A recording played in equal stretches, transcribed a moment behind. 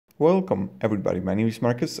Welcome everybody, my name is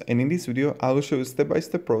Marcus and in this video I will show you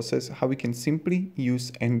step-by-step process how we can simply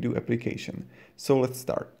use Any.do application. So let's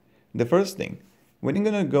start. The first thing, when you're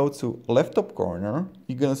gonna go to left top corner,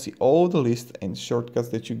 you're gonna see all the lists and shortcuts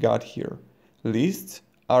that you got here. Lists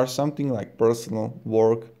are something like personal,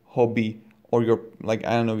 work, hobby, or your,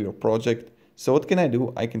 your project. So what can I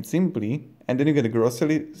do? I can simply, and then you get a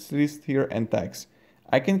grocery list here and tags.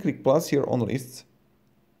 I can click plus here on lists,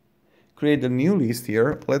 create a new list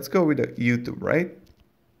here. Let's go with a YouTube, right?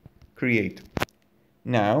 Create.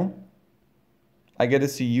 Now, I get to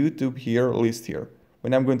see YouTube here, list here.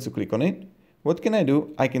 When I'm going to click on it, what can I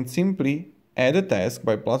do? I can simply add a task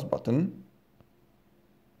by plus button.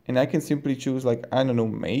 And I can simply choose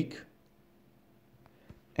make.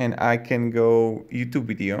 And I can go YouTube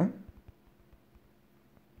video.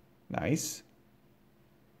 Nice.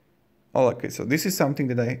 Oh, okay, so this is something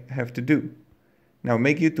that I have to do. Now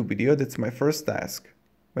make YouTube video, that's my first task.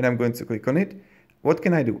 When I'm going to click on it, what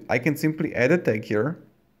can I do? I can simply add a tag here,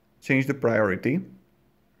 change the priority.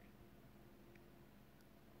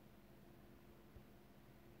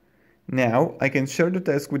 Now I can share the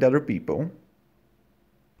task with other people.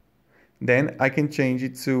 Then I can change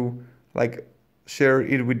it to share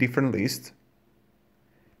it with different lists.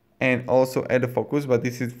 And also add a focus, but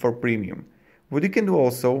this is for premium. What you can do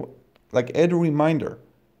also, add a reminder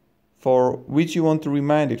for which you want to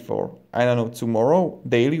remind it for. I don't know, tomorrow,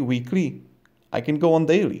 daily, weekly. I can go on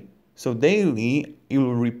daily. So daily, it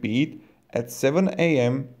will repeat at 7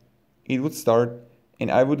 a.m. It would start and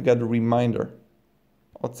I would get a reminder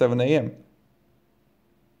at 7 a.m.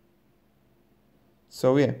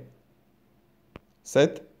 So yeah,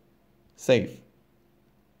 set, save.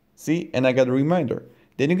 See, and I got a reminder.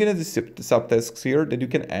 Then you get the subtasks here that you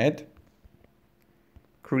can add.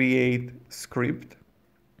 Create script.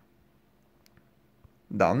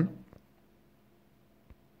 Done.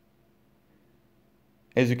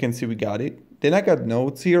 As you can see, we got it. Then I got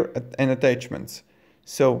notes here and attachments.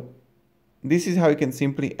 So this is how you can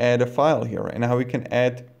simply add a file here and how we can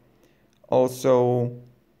add also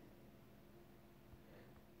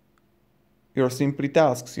your simply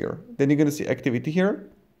tasks here. Then you're going to see activity here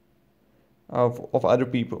of other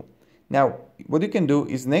people. Now, what you can do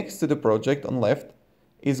is next to the project on left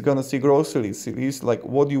is going to see grocery list, like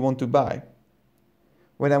what do you want to buy.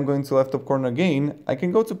 When I'm going to left top corner again, I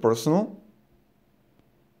can go to personal.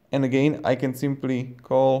 And again, I can simply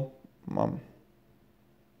call mom.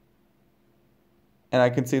 And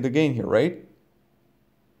I can see it again here, right?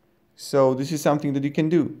 So this is something that you can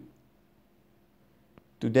do.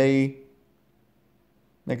 Today,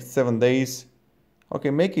 next 7 days.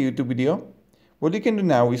 Okay, make a YouTube video. What you can do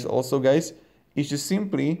now is also, guys, is just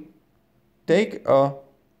simply take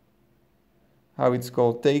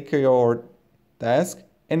take your task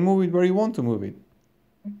and move it where you want to move it.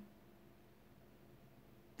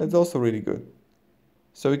 That's also really good.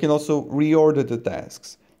 So you can also reorder the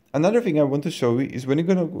tasks. Another thing I want to show you is when you're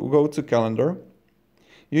going to go to calendar,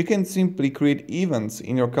 you can simply create events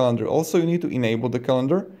in your calendar. Also, you need to enable the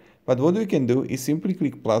calendar. But what you can do is simply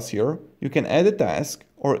click plus here. You can add a task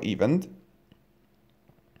or event.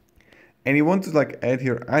 And you want to add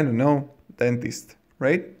here, I don't know, dentist,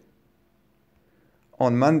 right?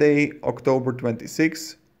 On Monday, October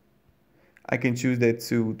 26th, I can choose that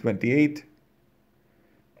to 28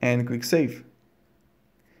 and click save.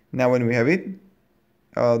 Now when we have it,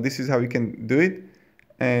 this is how we can do it.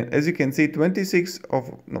 And as you can see, 26th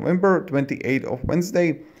of November, 28th of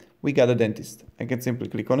Wednesday, we got a dentist. I can simply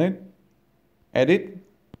click on it, edit,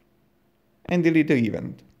 and delete the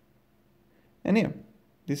event. And yeah,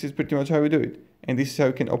 this is pretty much how we do it. And this is how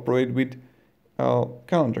you can operate with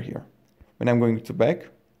calendar here. When I'm going to back,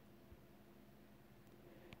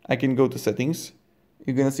 I can go to settings.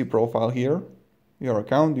 You're gonna see profile here, your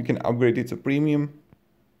account. You can upgrade it to premium.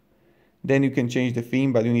 Then you can change the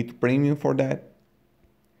theme, but you need premium for that.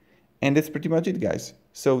 And that's pretty much it, guys.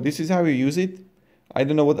 So this is how you use it. I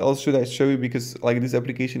don't know what else should I show you because this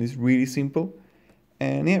application is really simple.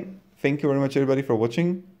 And yeah, thank you very much everybody for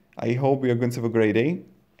watching. I hope you're going to have a great day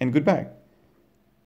and goodbye.